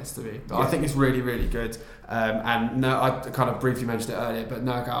Satanists to me. But I think it's really, really good. And I kind of briefly mentioned it earlier, but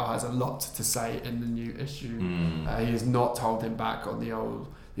Nergal has a lot to say in the new issue. He is not holding back on the old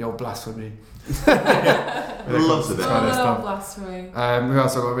blasphemy. Loves a bit of stuff. Blasphemy. Who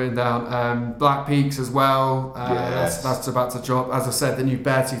else I got written down? Black Peaks as well. That's about to drop. As I said, the new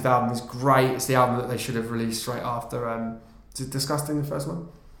Beartooth album is great. It's the album that they should have released straight after Disgusting, the first one.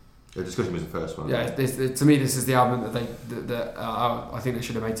 The Disgusting was the first one. Yeah, to me this is the album that I think they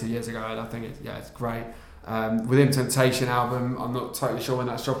should have made 2 years ago, and I think it's great. Within Temptation album, I'm not totally sure when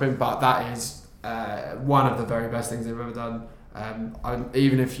that's dropping, but that is one of the very best things they've ever done.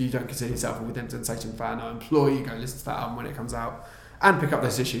 Even if you don't consider yourself a Within Temptation fan, I implore you go listen to that album when it comes out and pick up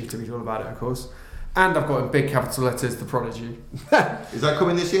this issue to read all about it, of course. And I've got in big capital letters The Prodigy. Is that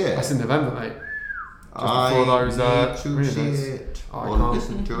coming this year? That's in November, mate. Just before those need to see it I or can't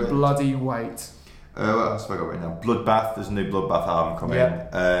listen to it. bloody wait. What else have I got right now? Bloodbath. There's a new Bloodbath album coming,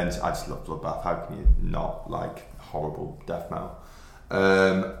 and I just love Bloodbath. How can you not like horrible death metal?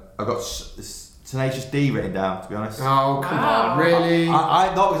 I've got Tenacious D written down, to be honest. Oh come on, really?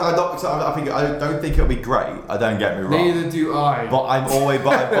 I don't think it'll be great. I don't get me wrong. Neither do I. But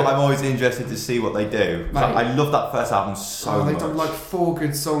I'm always interested to see what they do. I love that first album so much. They've done like 4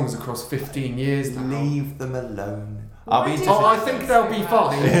 good songs across 15 years now. Leave them alone. I think they'll be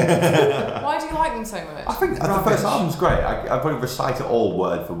fine. Why do you like them so much? I think the first album's great. I probably recite it all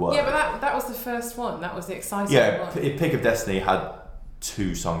word for word. Yeah, but that was the first one. That was the exciting one. Pig of Destiny had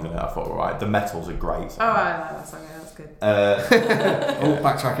 2 songs in it. I thought, alright, the Metals are great. Oh, I like that song. Yeah, that's good.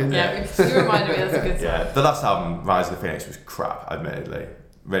 Backtracking. Yeah, you reminded me. That's a good song. Yeah, the last album, Rise of the Phoenix, was crap. Admittedly,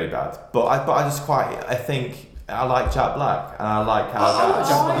 really bad. But I think I like Jack Black, and I like how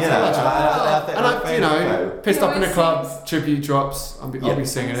Pissed Up in a Club tribute drops. I'll be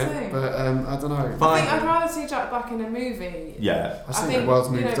singing it, but I don't know. I think I'd rather see Jack Black in a movie. Yeah, I think the world's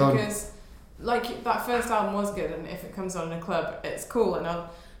moved on. Because like that first album was good, and if it comes on in a club, it's cool, and I'll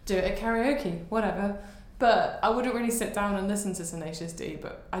do it at karaoke, whatever. But I wouldn't really sit down and listen to Tenacious D.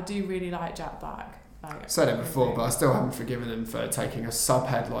 But I do really like Jack Black. I've said it before, but I still haven't forgiven them for taking a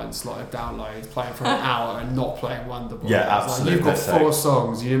sub-headline slot of downloads, playing for an hour and not playing Wonderboy. Yeah, absolutely. You've got 4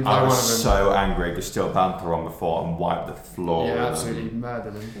 songs, you didn't play one of them. I was so angry because Steel Panther on before and wiped the floor. Yeah, absolutely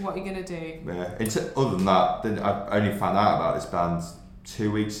murdered them. What are you going to do? Yeah. Other than that, I only found out about this band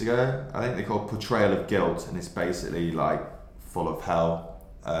 2 weeks ago. I think they're called Portrayal of Guilt, and it's basically like full of hell.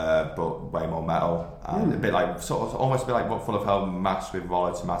 But way more metal and a bit like almost a bit like what Full of Hell mashed with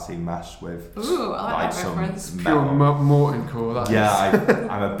Rollo Tomasi mashed with. Ooh, I like that reference. Pure Morton core.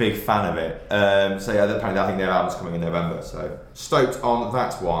 I'm a big fan of it. Apparently I think their album's coming in November, so stoked on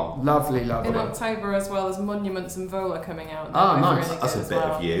that one. Lovely. In October as well as Monuments and Vola coming out. Nice. Really that's a bit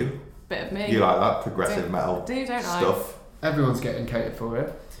of you. Bit of me. You like that progressive metal stuff. Everyone's getting catered for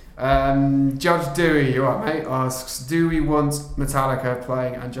it. Judge Dewey, you alright mate, asks, do we want Metallica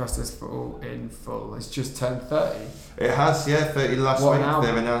playing And Justice for All in full? It's just turned 30. It has, 30 last week.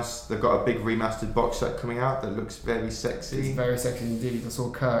 They've announced they've got a big remastered box set coming out that looks very sexy. It's very sexy indeed. I saw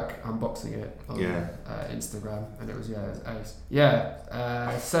Kirk unboxing it on Instagram, and it was ace.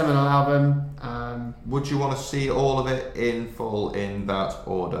 Seminal album. Would you want to see all of it in full in that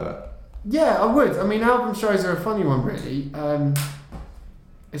order? Yeah, I would. I mean, album shows are a funny one, really.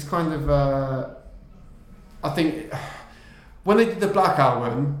 It's kind of, I think, when they did the Black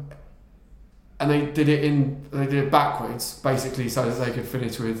Album, and they did it backwards, basically, so that they could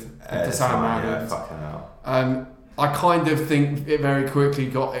finish with the Sandman. I kind of think it very quickly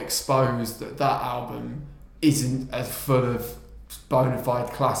got exposed that album isn't as full of bona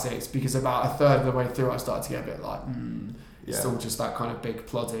fide classics, because about a third of the way through I started to get a bit like, it's still just that kind of big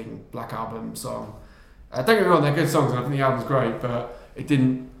plodding Black Album song. Don't get me wrong, they're good songs, and I think the album's great, but it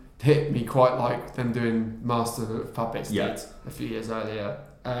didn't hit me quite like them doing Master of Puppets did a few years earlier.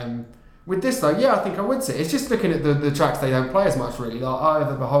 With this though, I think I would say it's just looking at the tracks they don't play as much really, like Eye of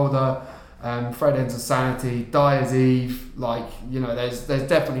the Beholder, Fred Ends of Sanity, Dyer's Eve. There's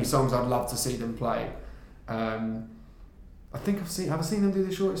definitely songs I'd love to see them play. I think have I seen them do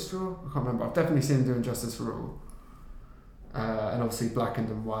The Shortest Straw? I can't remember. I've definitely seen them doing Justice for All, and obviously Blackened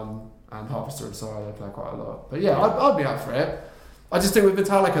and One and Harvester of Sorrow they play quite a lot. But I'd be up for it. I just think with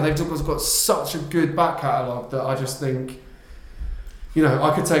Metallica, they've just got such a good back catalogue that I just think,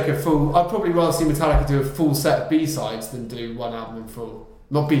 I could take I'd probably rather see Metallica do a full set of B-sides than do one album in full.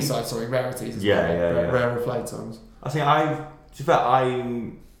 Not B-sides, sorry, rarities. Rarer played songs. I think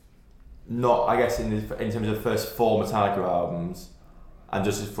I'm not, I guess, in terms of the first 4 Metallica albums, and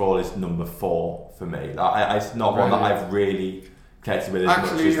Justice for All is number 4 for me. It's not one that I've really connected with as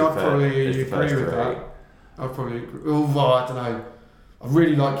much as the first 3. I'd probably agree with that. I'd probably agree. Although, I don't know. I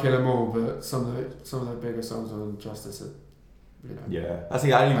really like Kill 'Em All, but some of the bigger songs on Justice are, Yeah, I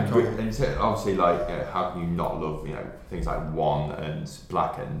think obviously, how can you not love, things like One and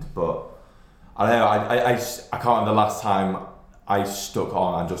Blackened? But I don't know. I can't remember the last time I stuck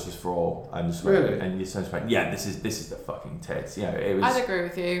on Justice for All and just really, and you sense this is the fucking tits. It was. I'd agree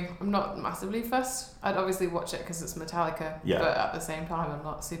with you. I'm not massively fussed. I'd obviously watch it because it's Metallica. Yeah. But at the same time, I'm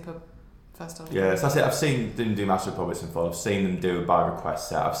not super. Yeah, so that's it. I've seen them do Master of Puppets in full. I've seen them do a by request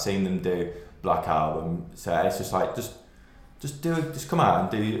set. I've seen them do Black Album. So it's just like just come out and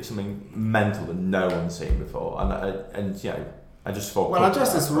do something mental that no one's seen before, and you know, I just thought. Well,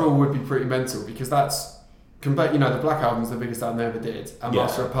 Justice for All would be pretty mental because that's, you know, the Black Album's the biggest album they ever did, and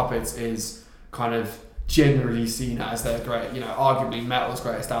Master of Puppets is kind of generally seen as their great, you know, arguably metal's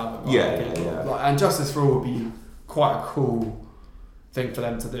greatest album. Like, and Justice for All would be quite a cool thing for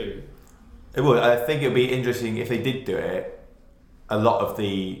them to do. It would. I think it would be interesting if they did do it. A lot of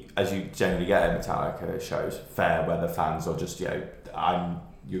the, as you generally get at Metallica shows, fair weather fans or just, you know,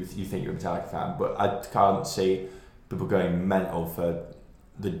 you think you're a Metallica fan, but I can't see people going mental for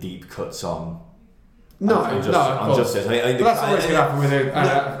the deep cuts on. Justice. But that's always going to happen with an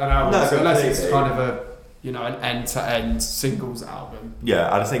album, unless it's kind of a, you know, an end-to-end singles album.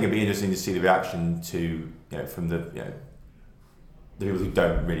 Yeah, I just think it'd be interesting to see the reaction to, you know, from the, you know, the people who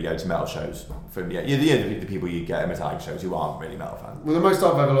don't really go to metal shows, from the people you get at Metallica shows who aren't really metal fans. Well, the most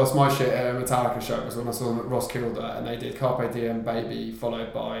I've ever lost my shit at a Metallica show was when I saw them at Roskilde, and they did Carpe Diem, Baby,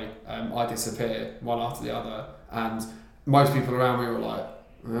 followed by I Disappear, one after the other, and most people around me were like,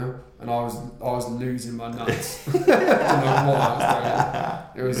 and I was losing my nuts. I don't know what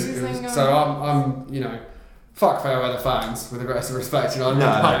I was doing. It was so I'm you know, fuck fair weather fans with the greatest of respect. You know,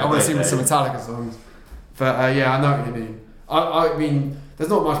 I want to see some Metallica songs, but yeah, I know what you mean. I mean, there's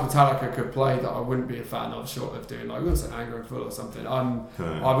not much Metallica could play that I wouldn't be a fan of, short of doing like Anger and Full or something.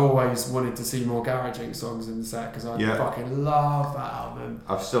 I've always wanted to see more garaging songs in the set because I fucking love that album.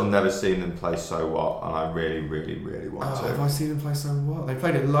 I've still never seen them play So What, and I really, really, really want to. Have I seen them play So What? They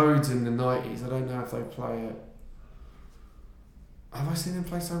played it loads in the 90s. I don't know if they play it. Have I seen them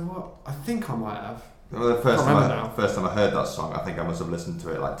play So What? I think I might have. Well, the first time I heard that song, I think I must have listened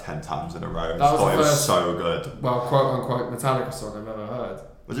to it like 10 times in a row. That was it was so good. Well, quote unquote Metallica song I've ever heard.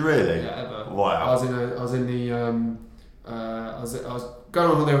 Was it really? Yeah, ever. Wow. I was going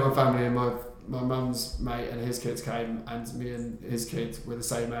on holiday with my family, and my mum's mate and his kids came, and me and his kids were the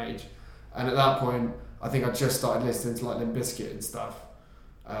same age. And at that point, I think I just started listening to like Limp Bizkit and stuff,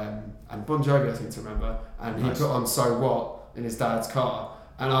 and Bon Jovi, I seem to remember. And he put on So What in his dad's car.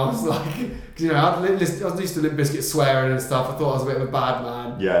 And I was like, you know, I was used to Limp Bizkit swearing and stuff. I thought I was a bit of a bad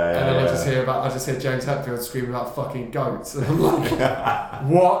man. And then I just hear James Hetfield screaming about fucking goats, and I'm like,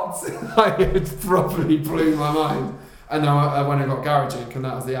 what? It properly blew my mind. And then I went and got Garaging, and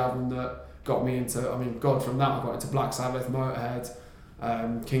that was the album that got me into. I mean, God, from that I got into Black Sabbath, Motorhead,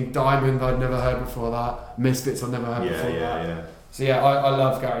 King Diamond. I'd never heard before that. Misfits I'd never heard before that. Yeah. So yeah, I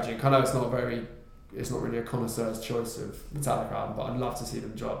love Garaging. I know it's not really a connoisseur's choice of Metallica album, but I'd love to see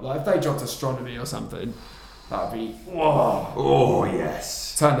them drop. Like if they dropped Astronomy or something, that'd be whoa. Oh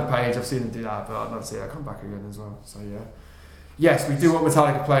yes. Turn the page. I've seen them do that, but I'd love to see that come back again as well. So yeah. Yes, we do want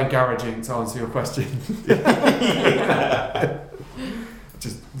Metallica playing Garaging to answer your question.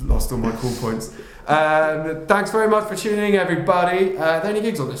 Just lost all my cool points. Thanks very much for tuning in, everybody. Are there any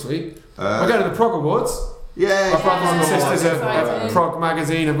gigs on this week? We're going to the Prog Awards. Yeah, my brothers and sisters of Prog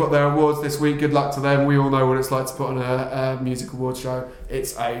Magazine have got their awards this week. Good luck to them. We all know what it's like to put on a music award show.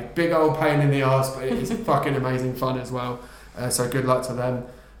 It's a big old pain in the arse, but it is fucking amazing fun as well. So good luck to them.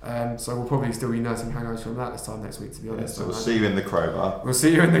 So we'll probably still be nursing hangovers from that this time next week, to be honest. So we'll see you in the Crowbar. We'll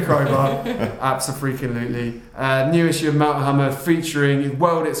see you in the Crowbar. Absolutely. New issue of Mountain Hammer featuring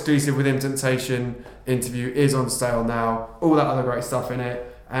world exclusive Within Temptation interview is on sale now. All that other great stuff in it.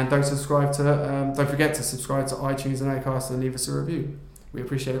 And don't forget to subscribe to iTunes and Acast and leave us a review. We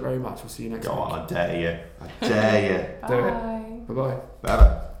appreciate it very much. We'll see you next week. Go on, I dare you. Bye. Do it. Bye-bye.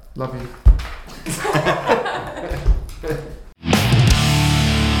 Bye-bye. Love you.